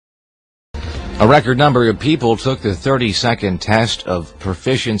A record number of people took the 30-second test of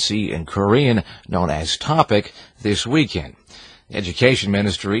proficiency in Korean, known as TOPIK, this weekend. The Education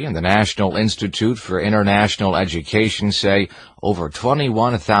Ministry and the National Institute for International Education say over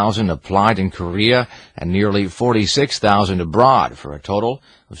 21,000 applied in Korea and nearly 46,000 abroad, for a total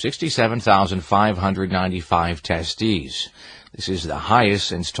of 67,595 testees. This is the highest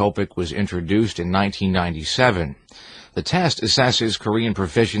since TOPIK was introduced in 1997. The test assesses Korean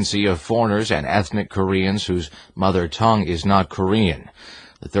proficiency of foreigners and ethnic Koreans whose mother tongue is not Korean.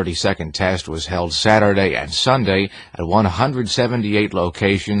 The 30-second test was held Saturday and Sunday at 178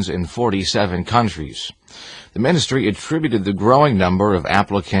 locations in 47 countries. The ministry attributed the growing number of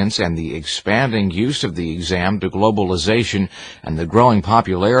applicants and the expanding use of the exam to globalization and the growing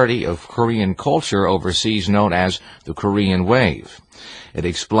popularity of Korean culture overseas, known as the Korean Wave. It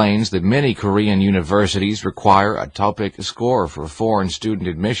explains that many Korean universities require a TOPIK score for foreign student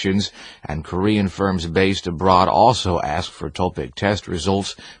admissions, and Korean firms based abroad also ask for TOPIK test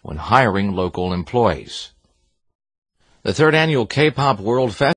results when hiring local employees. The third annual K-pop World Festival